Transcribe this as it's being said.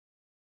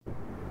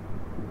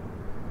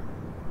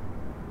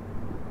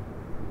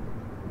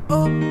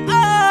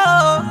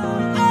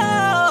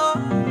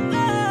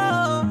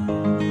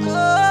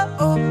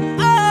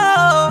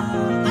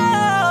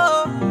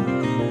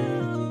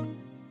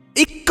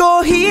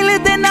Heal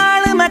दे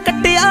नाल मैं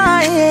कट्टिया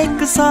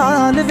 1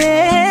 साल वे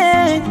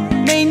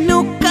मैनू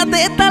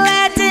कदे तां लै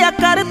जाया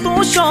कर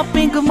तू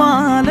शॉपिंग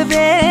माल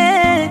वे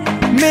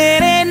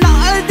मेरे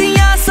नाल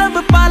दियां सब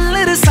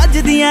पार्लर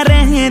सजदियां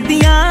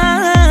रहंदियां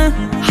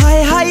हाय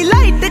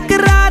हाईलाइट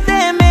करा दे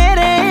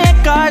मेरे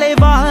काले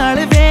वाल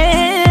वे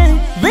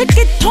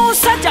कित्थों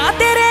सजा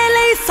तेरे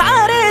लई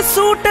सारे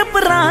सूट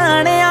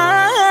पुराणिया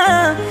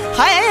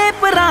हाय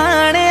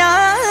पुराणिया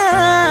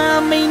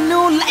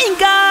मैनू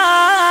लहंगा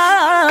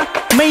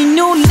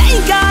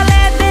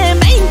ले दे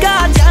महंगा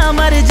जा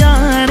मर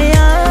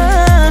जानिया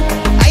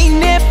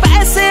इन्ने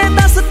पैसे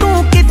दस तू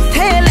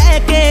कित्थे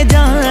लेके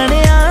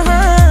जानिया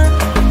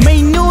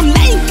मैनू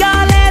लहंगा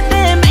ले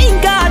दे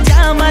महंगा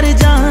जा मर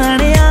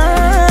जानिया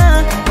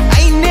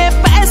इन्ने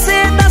पैसे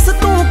दस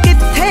तू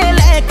कित्थे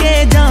लेके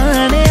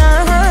जानिया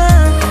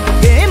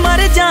वे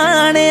मर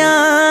जानिया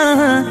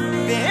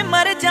वे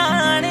मर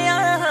जानिया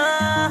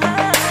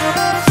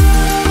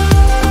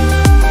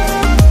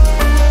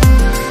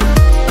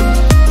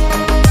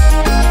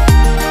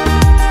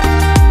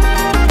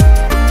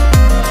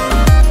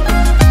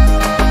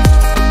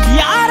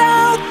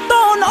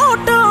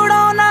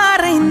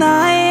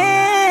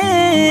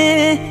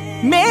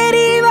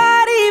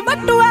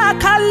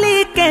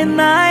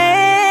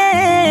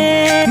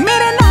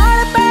मेरे नाल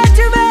पै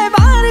जवे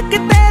वार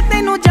किते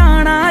तेनू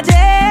जाना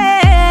जे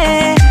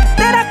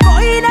तेरा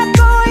कोई ना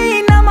कोई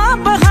नवा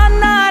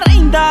बहाना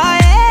रहिंदा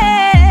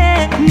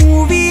ए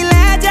मूवी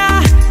ले जा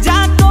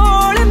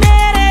कोल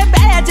मेरे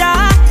बह जा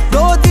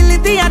दो दिल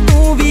दियां तू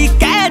भी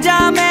कह जा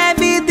मैं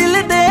भी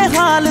दिल दे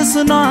हाल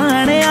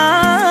सुनाणिया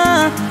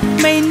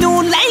मैनू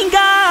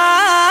लहंगा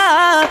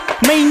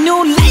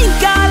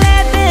ले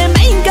दे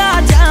महंगा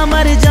जा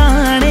मर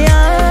जानिया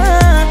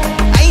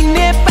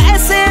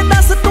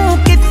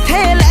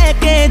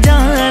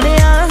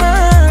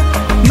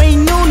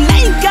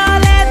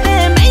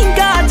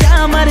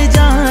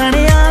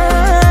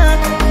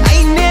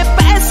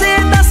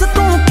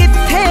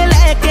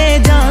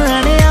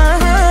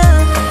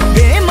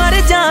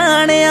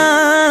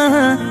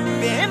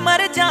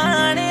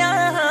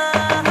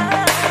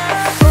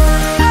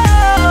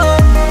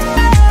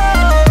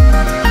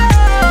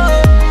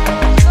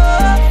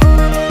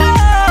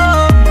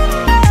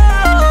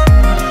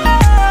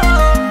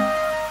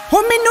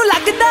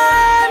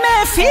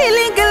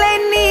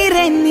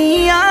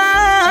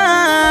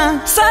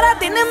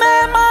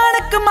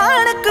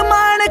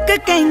माणक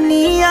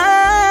कहनिया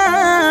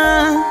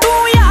तू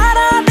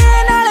यारा दे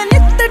नाल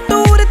नित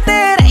टूर ते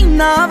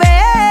रहना वे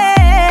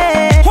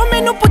हो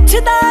मैनू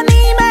पुछदा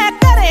नहीं मैं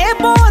घरे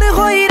बोर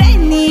होई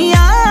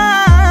रहनिया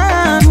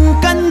तू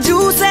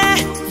कंजूस है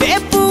वे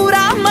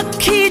पूरा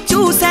मक्खी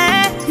चूस है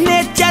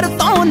नेचर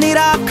तो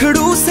निरा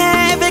खड़ूस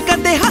है वे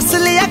कदे हस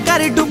लिया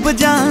कर डुब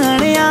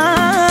जानिया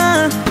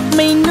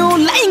मैनू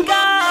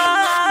लहंगा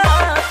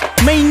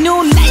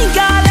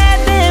ले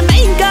दे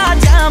महंगा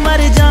जा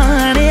मर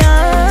जानिया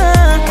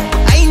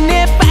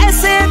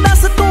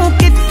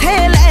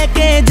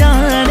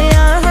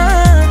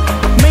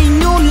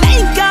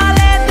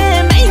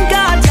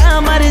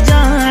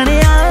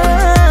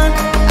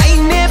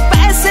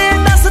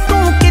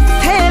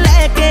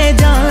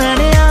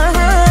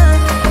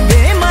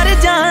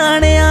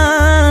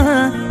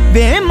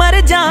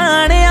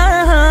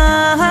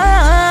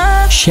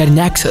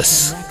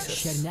Nexus.